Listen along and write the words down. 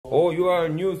Oh, you are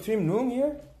new stream room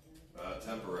here?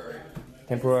 Temporary.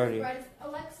 Temporary.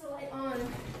 Alexa light on.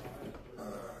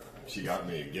 She got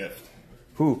me a gift.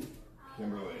 Who?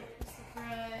 Kimberly.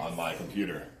 Surprise. On my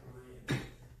computer.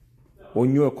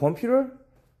 On your computer?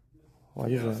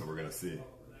 What is Yeah, that? so we're gonna see.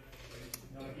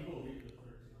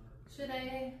 Should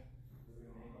I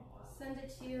send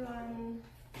it to you on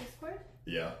Discord?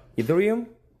 Yeah. Ethereum?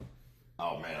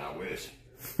 Oh man, I wish.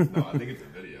 No, I think it's a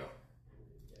video.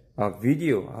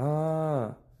 Video.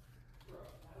 Ah.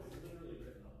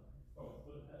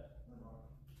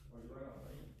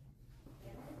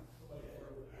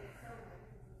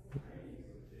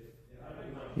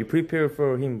 You prepare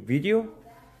for him video?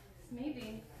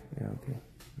 Maybe. Yeah, okay.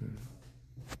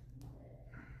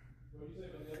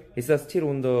 Is that still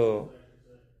on the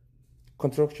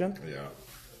construction? Yeah.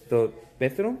 The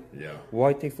bathroom? Yeah. Why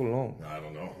it takes so long? I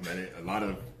don't know. A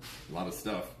lot of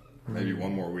stuff. Maybe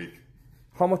one more week.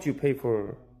 How much you pay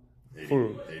for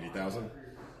 80,000?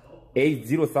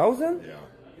 80,000? Yeah.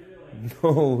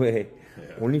 No way.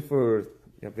 Yeah. Only for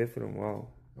your bathroom. Wow.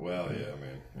 Well, yeah,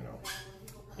 man. You know,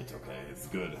 it's okay. It's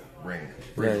good. Bring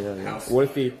Yeah. house.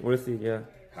 Worth it. Yeah.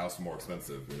 House more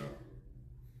expensive, you know.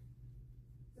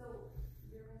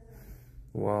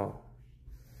 Wow.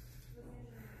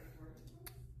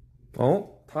 Oh,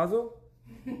 Tazo?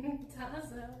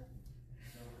 Tazo.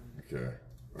 Okay.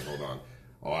 Hold on.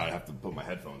 Oh, I have to put my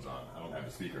headphones on. I don't have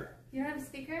a speaker. You don't have a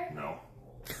speaker? No.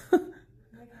 Okay.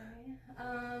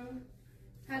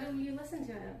 How do you listen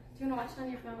to it? Do you want to watch it on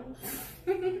your phone?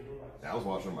 I was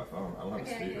watching on my phone. I don't have a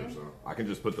Okay. speaker, so I can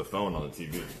just put the phone on the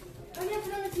TV. Oh, yeah, put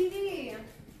it on the TV.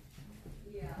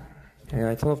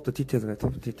 Yeah, I turn off the details. Yeah.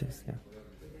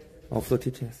 Off the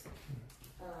details.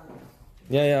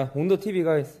 Yeah. On the TV,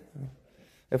 guys.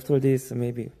 After this,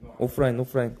 maybe offline.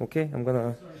 Okay, I'm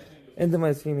gonna end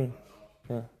my streaming.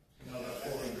 Yeah.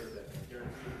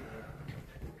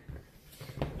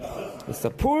 It's the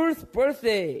Paul's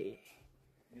birthday.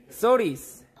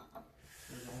 30s.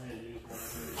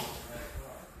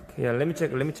 Okay, yeah, let me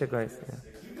check, guys. Yeah.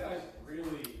 You guys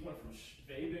really went from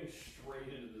vaping straight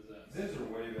into the Zen. These are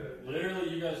way better. Literally,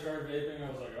 you guys started vaping, I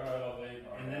was like, alright, I'll vape.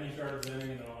 And then you started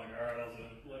Zenning, and then I'm like, alright, I'll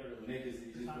Zen. Literally. Nick is the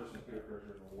easiest person to peer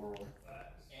pressure in the world.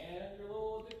 And you're a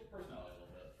little addicted personality a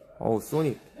little bit. Oh,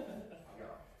 Sonic.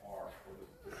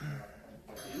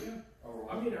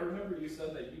 I mean, I remember you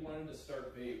said that you wanted to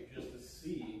start vape just to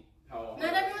see how...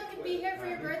 Not everyone could be here for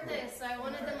your birthday, so I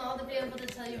wanted them all to be able to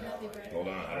tell you happy birthday. Hold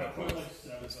on, I don't put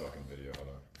this fucking video. Hold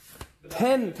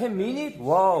on. 10 minutes?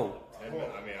 Wow. 10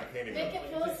 minutes. I mean, I can't even. Make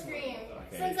it full screen.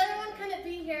 Since everyone couldn't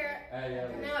be here, now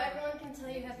everyone can tell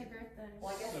you happy birthday.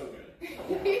 So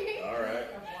good. All right.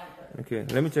 Okay,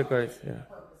 let me check, guys. Yeah.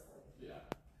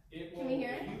 Can we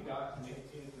hear it? You got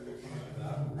nicotine through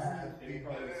something like that. It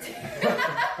probably...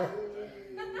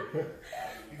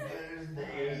 Happy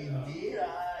birthday, dear.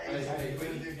 It's been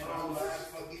birthday for the last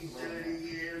fucking 30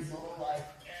 years old. I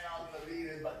cannot believe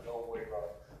it, but don't worry, bro.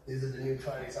 These are the new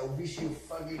products. I wish you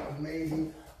fucking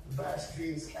amazing, best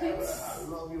streams ever. I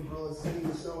love you, bro. Sending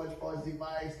you so much positive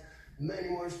vibes. Many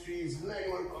more streams, many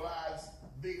more collabs.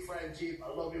 Big friendship. I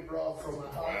love you, bro. From my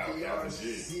heart to yours.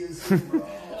 See you soon, bro.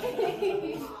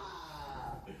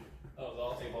 That was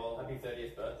awesome. Well, happy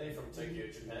 30th birthday from Tokyo,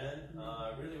 Japan.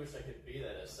 I really wish I could be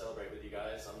there to celebrate with you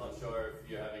guys. I'm not sure if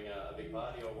you're having a big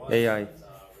party or what. AI.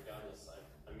 But, regardless,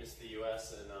 I miss the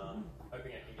US and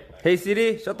hoping I can get back. Hey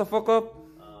Siri, shut the fuck up.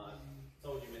 I've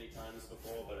told you many times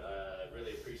before, but I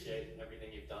really appreciate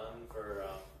everything you've done for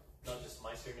not just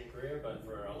my streaming career, but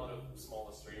for a lot of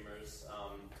smaller streamers.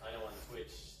 I know on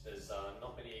Twitch, there's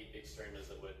not many big streamers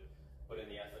that would put in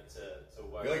the effort to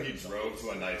work. I feel like you drove to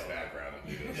a nice background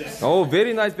and do this. Oh,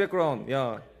 very nice background.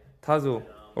 Yeah, Tazo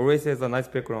always has a nice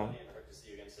background. And hope to see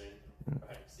you again soon.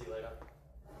 Alright, see you later.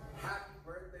 Happy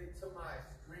birthday to my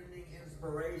streaming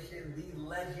inspiration, the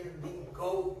legend, the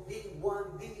GOAT, the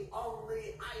one, the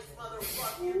only ice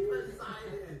motherfucking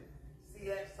Poseidon.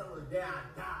 CX, tell her down,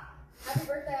 die. Happy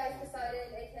birthday, Ice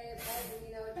Poseidon, aka Poseidon.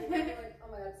 You know, do you remember when, oh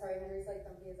my god, sorry, Henry's like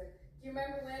thumping. He's like, do you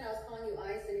remember when I was calling you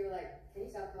Ice and you were like, can you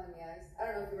stop calling me Ice? I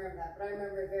don't know if you remember that, but I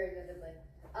remember it very vividly.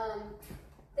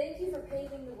 Thank you for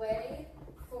paving the way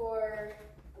for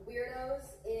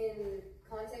weirdos in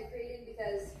content creating,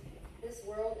 because this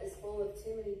world is full of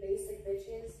too many basic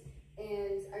bitches,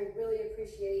 and I really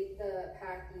appreciate the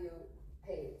path you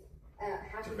paved.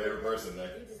 What's your favorite person,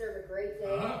 Nick? You deserve a great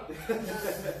day.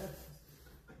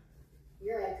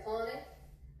 You're iconic.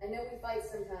 I know we fight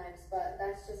sometimes, but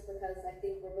that's just because I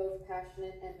think we're both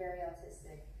passionate and very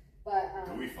autistic. But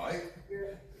Do we fight?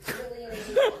 you're really very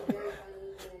funny,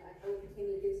 and I hope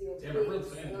Kimmee gives you a Damn, everyone's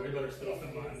saying way better stuff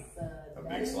than mine. A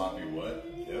big sloppy what?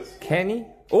 Yes. Kenny?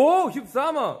 Oh,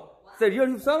 힙사마! Is that real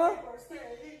힙사마?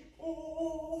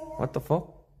 What the fuck?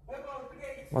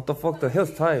 What the fuck the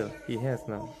hairstyle he has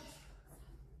now?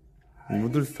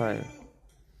 Noodle style.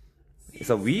 It's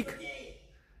a wig?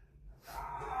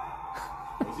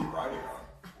 What's he riding on?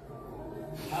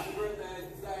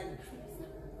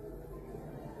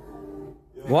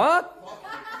 What?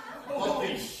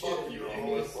 Holy shit, you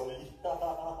homeless.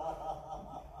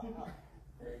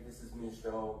 Hey, this is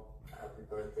Michelle. Happy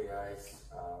birthday, guys.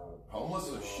 Homeless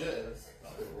as shit.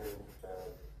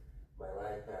 My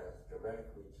life has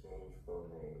dramatically changed from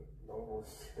a normal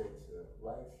student to a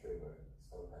live streamer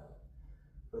somehow.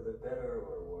 For the better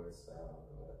or worse,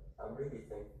 I'm really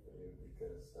thankful for you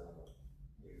because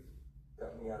you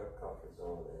got me out of comfort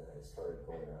zone and I started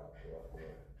going out a lot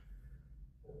more.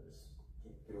 Just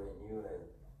keep doing you and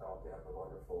I hope you have a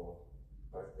wonderful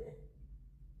birthday.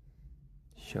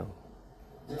 Sure.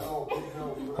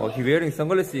 Oh, he wearing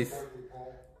sunglasses.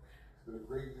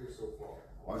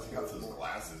 Why has he got those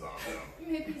glasses on now?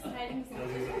 Maybe he's hiding something.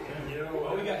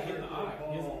 Oh, we got hit in the eye.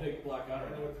 He has a big black eye. I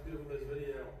don't know what to do with this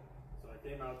video. So I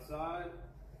came outside,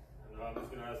 and I'm just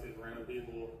going to ask these random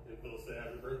people if they'll say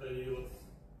happy birthday to you.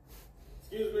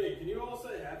 Excuse me, can you all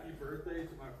say happy birthday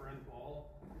to my friend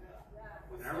Paul?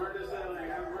 Yeah. Everyone just say like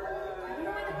happy birthday.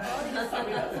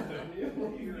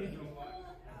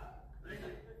 Thank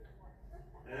you.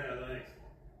 Yeah, thanks.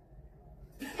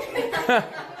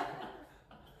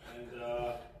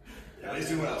 And At least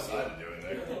he went outside to do it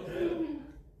there. And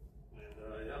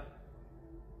yeah.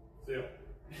 See ya.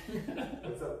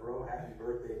 What's up, bro? Happy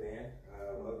birthday, man.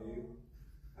 I love you.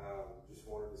 Just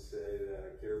wanted to say that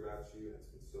I care about you, and it's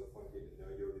been so fun getting to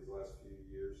know you over these last few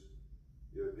years.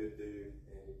 You're a good dude,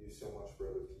 and you do so much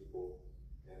for other people,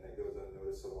 and that goes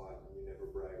unnoticed a lot, and you never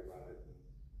brag about it.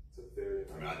 It's a very...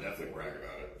 I mean, I definitely brag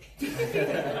about it.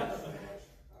 So much.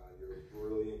 You're a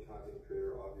brilliant content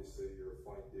creator. Obviously, you're a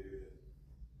funny dude,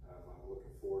 and I'm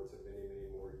looking forward to many,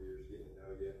 many more years getting to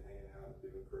know you and hanging out and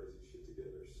doing crazy shit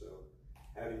together. So,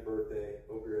 happy birthday.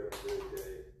 Hope you're having a great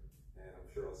day, and I'm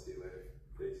sure I'll see you later.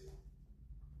 Peace.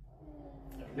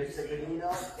 Mr.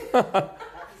 Benino, happy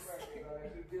birthday, brother.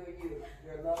 Keep doing you.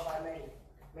 You're loved by many.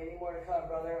 Many more to come,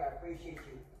 brother. I appreciate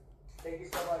you. Thank you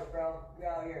so much, bro. We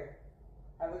out here.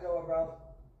 Have a good one, bro.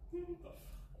 Hey,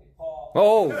 Paul.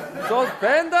 Oh,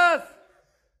 suspend us!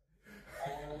 I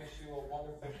want to wish you a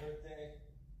wonderful birthday.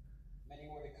 Many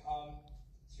more to come.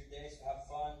 It's your day, so have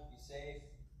fun. Be safe.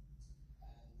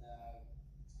 And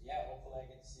yeah, hopefully I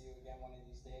get to see you again one of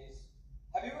these days.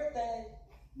 Happy birthday!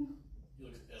 He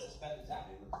looks ill. Suspend the time.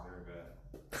 He looks very bad.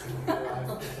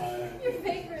 Your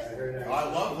favorite. I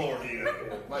love Lordino.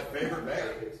 My favorite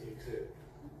band.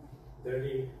 30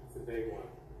 is a big one.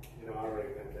 You know, I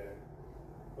already been there.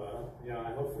 But, you know,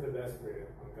 I hope for the best for you,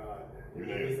 on God. You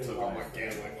know, took on my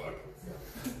gambling luck.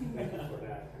 Thank you for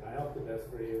that. And I hope the best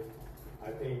for you. I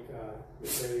think the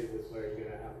 30s is where you're going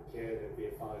to have a kid and be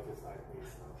a father just like me.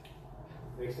 So,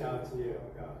 big shout out to you,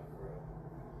 on God.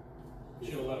 You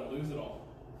should have let him lose it all.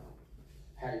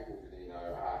 Hey,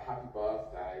 Poseidon, happy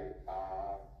birthday.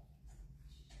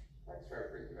 Thanks for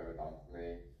everything you've ever done for me.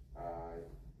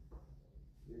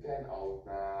 You're getting old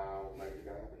now, maybe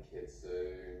you're going to have a kid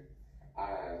soon.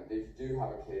 And if you do have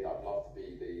a kid, I'd love to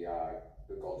be the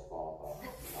godfather.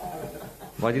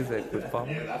 What is that? Good farm?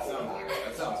 Yeah, that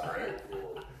sounds great.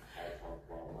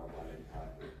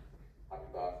 Happy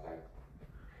birthday.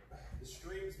 The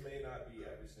streams may not be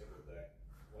every single day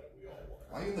like we all want.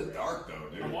 Why are you in the dark though,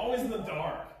 dude? I'm always in the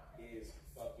dark. It is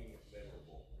fucking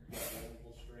memorable. You got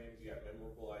memorable streams, you got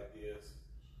memorable ideas.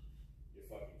 You're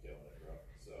fucking killing it, bro.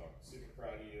 So, super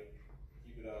proud of you.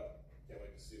 Keep it up. Can't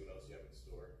wait to see what else you have in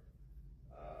store.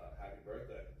 Happy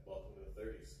birthday. Welcome to the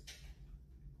 30s.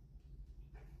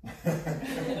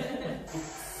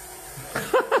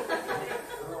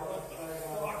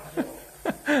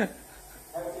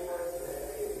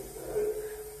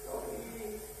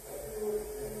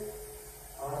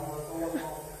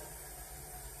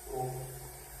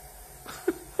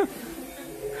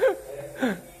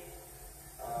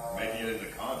 Making it into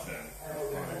content.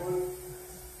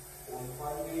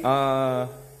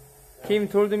 Kim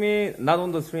told me not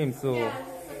on the stream, so Yeah,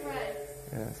 surprise.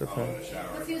 yeah, Oh, surprise. in the shower.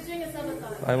 Because he was doing a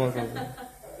subathon. I was also.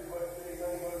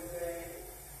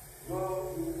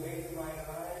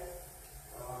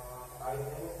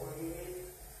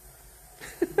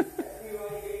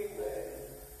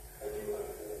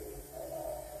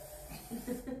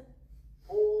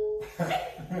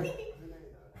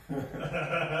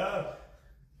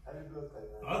 birthday,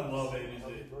 man. I love ABC.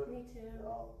 Me too.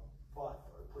 Fuck,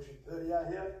 we're pushing 30 out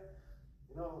here.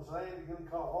 You know what I'm saying? You're getting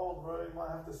kind of old, bro. You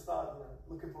might have to start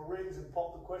looking for rings and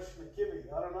pop the question to Kimmee.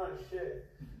 I don't know, shit.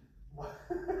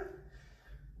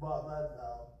 But man,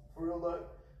 for real though,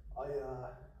 I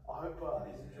hope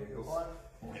you enjoy your life.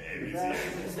 You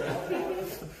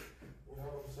know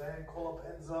what I'm saying? Call up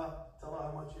Enza, tell her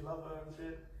how much you love her and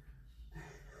shit.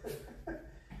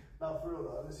 No, for real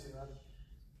though, listen, man.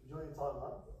 Enjoy your time,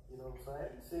 man. You know what I'm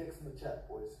saying? See you next in the chat,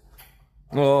 boys.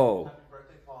 Oh. Happy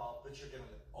birthday, Paul. But you're getting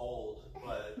old,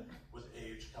 but with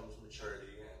age comes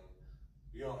maturity, and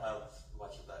you don't have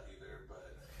much of that either,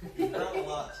 but you've grown a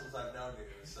lot since I've known you,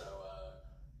 so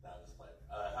now I'm just playing.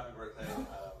 Happy birthday. I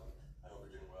hope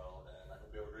you're doing well, and I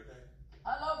hope you have a great day.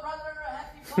 Hello, brother.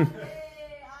 Happy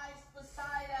birthday, Ice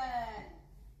Poseidon.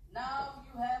 Now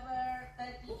you have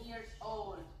 30 years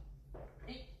old.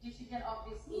 Big decision of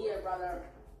this year, brother.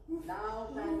 Now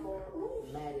time for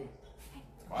marriage.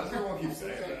 Why does everyone keep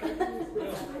saying that?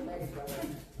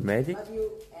 Magic? Love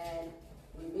you and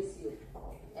we miss you.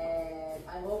 And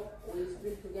I hope we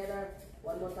spring together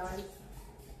one more time.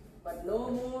 But no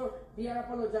more beer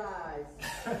apologize.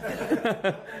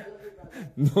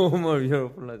 No more your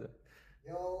apologize.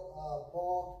 Yo,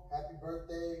 Paul, happy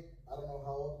birthday. I don't know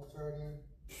how old you're turning.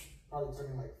 Probably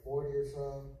turning like 40 or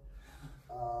so.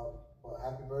 But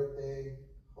happy birthday.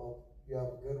 Hope you have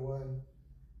a good one.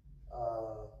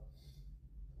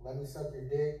 Let me suck your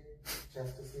dick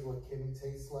just to see what Kimmee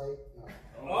tastes like. No.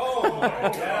 Oh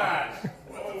my god!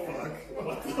 What the fuck?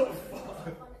 What the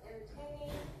fuck?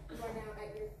 Entertaining. You are now at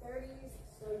your 30s,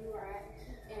 so you are at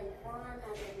peak and prime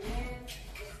as a man.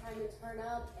 It's time to turn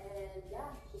up and yeah,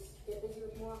 just get busy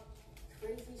with more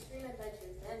crazy stream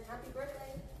adventures. And happy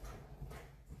birthday!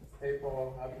 Hey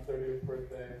Paul, happy 30th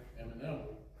birthday.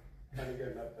 Eminem. Kind of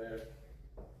getting up there.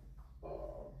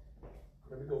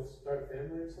 Maybe go start a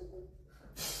family or something?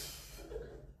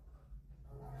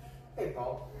 Hey,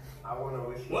 Paul. I want to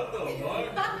wish you. What the fuck?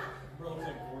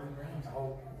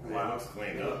 Wow, looks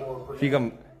cleaned up.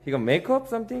 He got makeup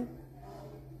something?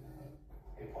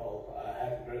 Hey Paul,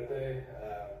 happy birthday.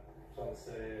 Just want to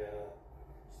say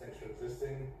thanks for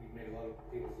existing. You've made a lot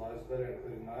of people's lives better,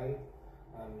 including mine.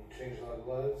 You changed a lot of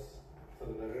lives for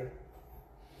the better.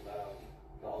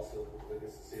 But also, the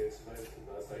biggest to see it tonight,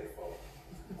 but that's not your fault.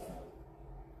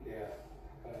 Yeah,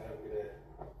 have a good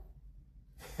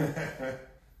day.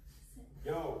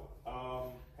 Yo,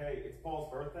 hey, it's Paul's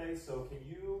birthday, so can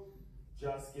you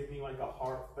just give me like a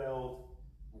heartfelt,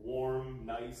 warm,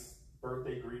 nice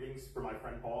birthday greetings for my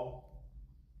friend Paul?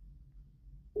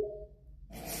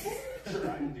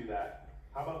 Sure, I can do that.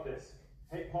 How about this?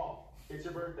 Hey Paul, it's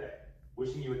your birthday.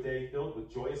 Wishing you a day filled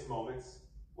with joyous moments,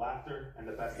 laughter, and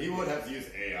the best. He would have to use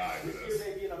AI for this this.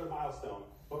 year may be another milestone,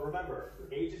 but remember,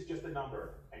 age is just a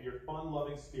number, and your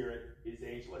fun-loving spirit is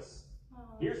ageless.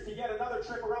 Here's to yet another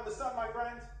trip around the sun, my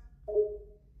friend.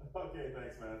 Okay,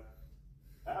 thanks, man.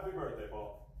 Happy birthday,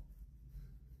 Paul.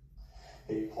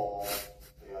 Hey Paul,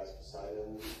 hey Ice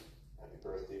Poseidon, happy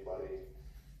birthday, buddy.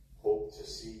 Hope to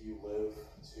see you live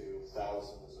to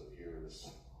thousands of years.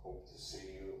 Hope to see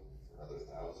you for another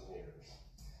 1,000 years.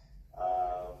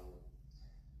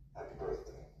 Happy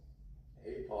birthday.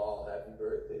 Hey Paul, happy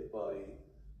birthday, buddy.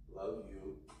 Love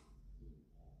you.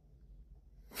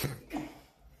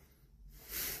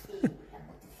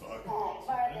 Fuck.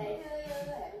 Happy birthday to you,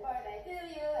 happy birthday to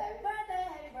you,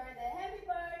 happy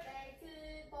birthday to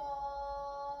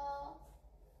Paul.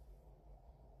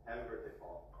 Happy birthday,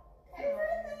 Paul. Happy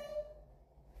birthday.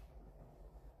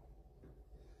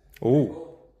 Oh.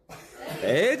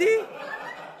 Eddie? Looking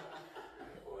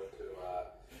forward to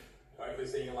hopefully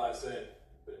seeing you live soon.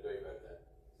 But enjoy your birthday.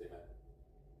 See you,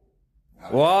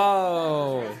 man.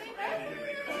 Wow.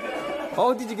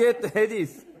 How did you get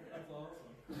Eddie's?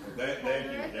 Thank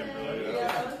you, Kimberly.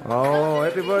 Oh,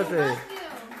 happy birthday.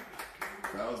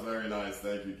 That was very nice.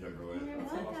 Thank you, Kimberly.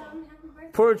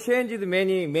 Paul changed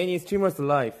many streamers'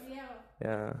 life.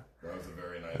 Yeah. That was a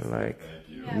very nice Like thing.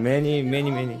 Thank you. many.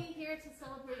 We're here to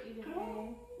celebrate you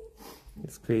today.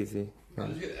 It's crazy. How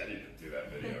did you get Eddie to do that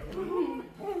video?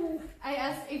 I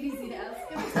asked ABC to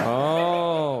ask him.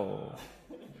 Oh.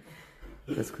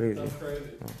 That's crazy. That's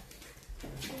crazy.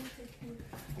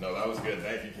 No, that was good.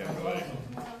 Thank you, Kimberly.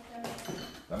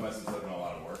 That must have taken a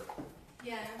lot of work.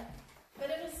 Yeah, but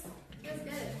it was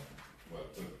good.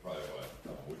 What, took probably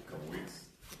a couple weeks?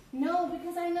 No,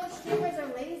 because I know streamers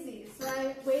are lazy, so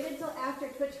I waited till after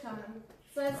TwitchCon.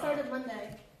 So I started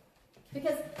Monday.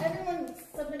 Because everyone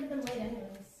submitted them late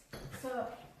anyways. So,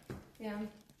 yeah.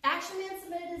 Action Man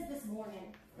submitted his this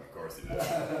morning. Of course he did.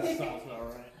 Sounds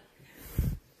about right.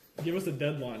 Give us a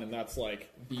deadline, and that's like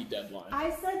the deadline. I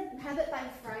said have it by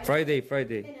Friday.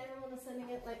 Friday. And everyone was sending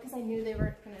it like because I knew they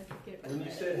weren't gonna get it. By When you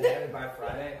Friday. said have it by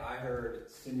Friday, I heard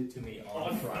send it to me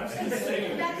on Friday.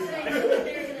 That's what I knew that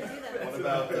they were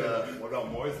gonna do that. What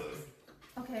about Moises?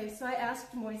 Okay, so I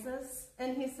asked Moises,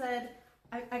 and he said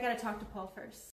I gotta talk to Paul first.